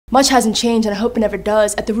Much hasn't changed, and I hope it never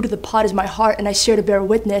does. At the root of the pod is my heart, and I share to bear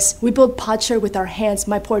witness. We built Podshare with our hands.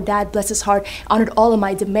 My poor dad, bless his heart, honored all of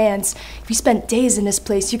my demands. We spent days in this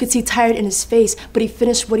place. You could see tired in his face, but he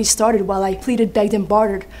finished what he started while I pleaded, begged, and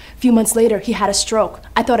bartered. A few months later, he had a stroke.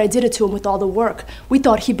 I thought I did it to him with all the work. We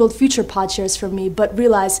thought he built future Podshares for me, but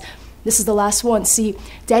realized this is the last one. See,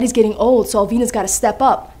 Daddy's getting old, so Elvina's got to step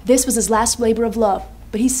up. This was his last labor of love,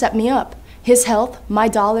 but he set me up. His health, my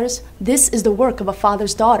dollars, this is the work of a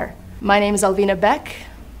father's daughter. My name is Elvina Beck,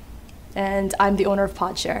 and I'm the owner of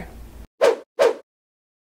Podshare.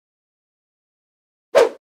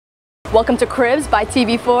 Welcome to Cribs by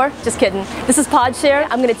TV4. Just kidding. This is Podshare.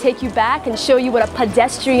 I'm going to take you back and show you what a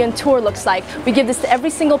pedestrian tour looks like. We give this to every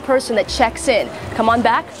single person that checks in. Come on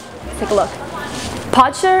back, take a look.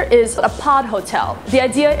 Podshare is a pod hotel. The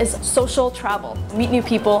idea is social travel. Meet new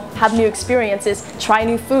people, have new experiences, try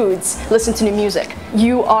new foods, listen to new music.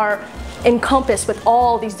 You are encompassed with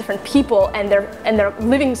all these different people, and their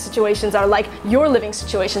living situations are like your living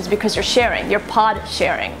situations because you're sharing, you're pod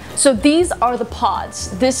sharing. So these are the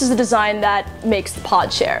pods. This is the design that makes the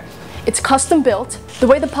Podshare. It's custom built. The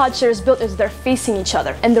way the Podshare is built is they're facing each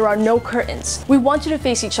other and there are no curtains. We want you to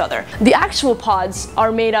face each other. The actual pods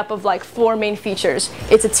are made up of like 4 main features.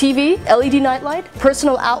 It's a TV, LED nightlight,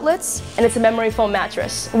 personal outlets, and it's a memory foam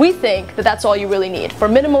mattress. We think that that's all you really need. For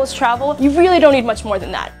minimalist travel, you really don't need much more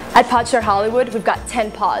than that. At Podshare Hollywood, we've got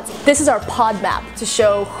 10 pods. This is our pod map to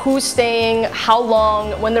show who's staying, how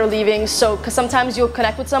long, when they're leaving. So, because sometimes you'll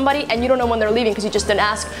connect with somebody and you don't know when they're leaving because you just didn't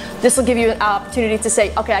ask. This will give you an opportunity to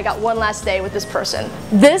say, okay, I got one last day with this person.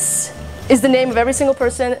 This is the name of every single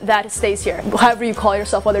person that stays here. However you call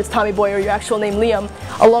yourself, whether it's Tommy Boy or your actual name Liam,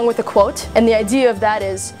 along with a quote. And the idea of that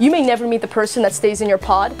is, you may never meet the person that stays in your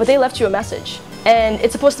pod, but they left you a message. And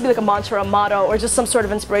it's supposed to be like a mantra, a motto, or just some sort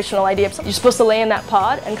of inspirational idea. You're supposed to lay in that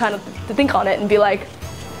pod and kind of think on it and be like,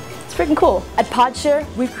 it's freaking cool. At Podshare,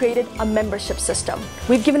 we've created a membership system.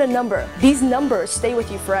 We've given a number. These numbers stay with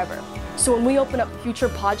you forever. So when we open up future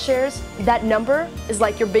Podshares, that number is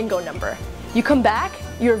like your bingo number. You come back,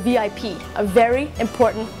 you're a VIP, a very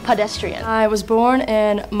important pedestrian. I was born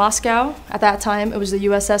in Moscow. At that time, it was the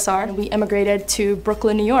USSR. And we emigrated to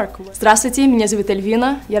Brooklyn, New York. Здравствуйте, меня зовут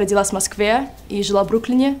Эльвина. Я родилась в Москве и жила в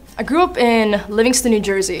Бруклине. I grew up in Livingston, New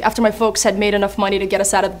Jersey, after my folks had made enough money to get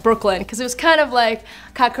us out of Brooklyn, because it was kind of like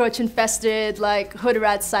cockroach infested, like hood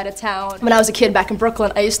rat side of town. When I was a kid back in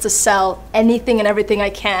Brooklyn, I used to sell anything and everything I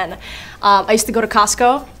can. I used to go to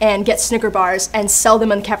Costco and get Snicker bars and sell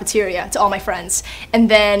them in the cafeteria to all my friends. And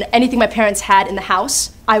then anything my parents had in the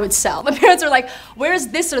house, I would sell. My parents were like, where's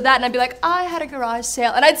this or that? And I'd be like, I had a garage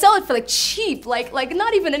sale. And I'd sell it for like cheap, like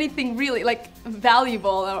not even anything really like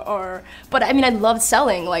valuable but I mean, I loved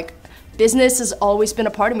selling. Like, business has always been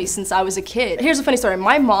a part of me since I was a kid. Here's a funny story.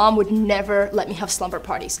 My mom would never let me have slumber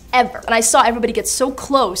parties, ever. And I saw everybody get so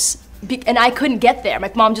close and I couldn't get there.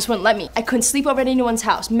 My mom just wouldn't let me. I couldn't sleep over at anyone's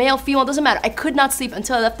house. Male, female, doesn't matter. I could not sleep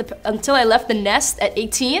until I left the nest at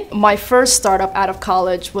 18. My first startup out of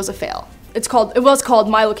college was a fail. It was called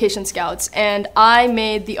My Location Scouts, and I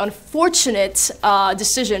made the unfortunate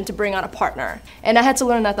decision to bring on a partner. And I had to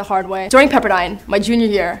learn that the hard way. During Pepperdine, my junior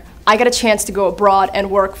year, I got a chance to go abroad and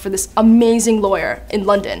work for this amazing lawyer in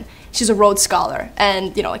London. She's a Rhodes Scholar,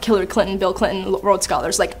 and you know, like Hillary Clinton, Bill Clinton, Rhodes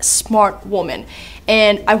Scholars, like a smart woman.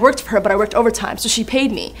 And I worked for her, but I worked overtime, so she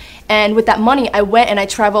paid me. And with that money, I went and I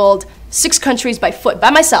traveled 6 countries by foot, by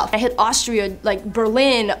myself. I hit Austria, like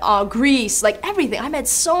Berlin, Greece, like everything. I met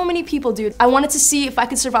so many people, dude. I wanted to see if I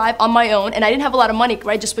could survive on my own, and I didn't have a lot of money,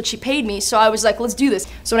 right, just what she paid me, so I was like, let's do this.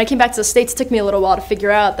 So when I came back to the States, it took me a little while to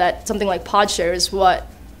figure out that something like Podshare is what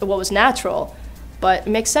was natural. But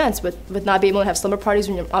it makes sense with not being able to have slumber parties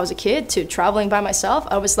when I was a kid to traveling by myself.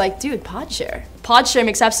 I was like, dude, Podshare. Podshare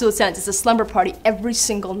makes absolute sense. It's a slumber party every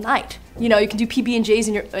single night. You know, you can do PB&Js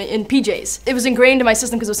in PJs. It was ingrained in my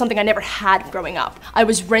system because it was something I never had growing up. I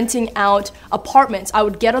was renting out apartments. I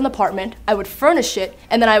would get an apartment, I would furnish it,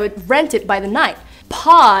 and then I would rent it by the night.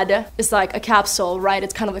 Pod is like a capsule, right?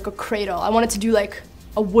 It's kind of like a cradle. I wanted to do like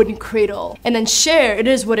a wooden cradle. And then share, it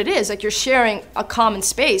is what it is. Like, you're sharing a common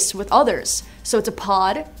space with others. So it's a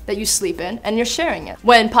pod that you sleep in and you're sharing it.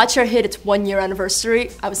 When Podshare hit its 1-year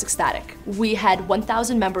anniversary, I was ecstatic. We had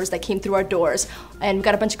 1,000 members that came through our doors, and we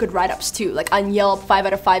got a bunch of good write-ups too, like on Yelp, 5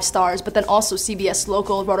 out of 5 stars, but then also CBS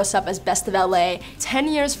Local wrote us up as Best of LA. 10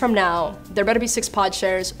 years from now, there better be 6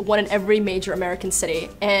 Podshares, 1 in every major American city.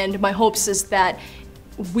 And my hopes is that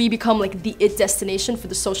we become like the it destination for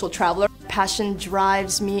the social traveler. passion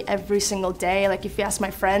drives me every single day. Like if you ask my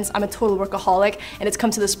friends, I'm a total workaholic, and it's come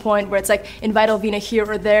to this point where it's like, invite Elvina here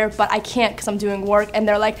or there, but I can't because I'm doing work, and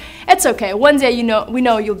they're like, it's okay, one day we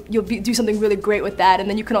know you'll do something really great with that, and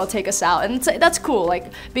then you can all take us out, and that's cool, like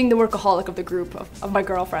being the workaholic of the group of my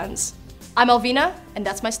girlfriends. I'm Elvina, and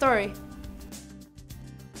that's my story.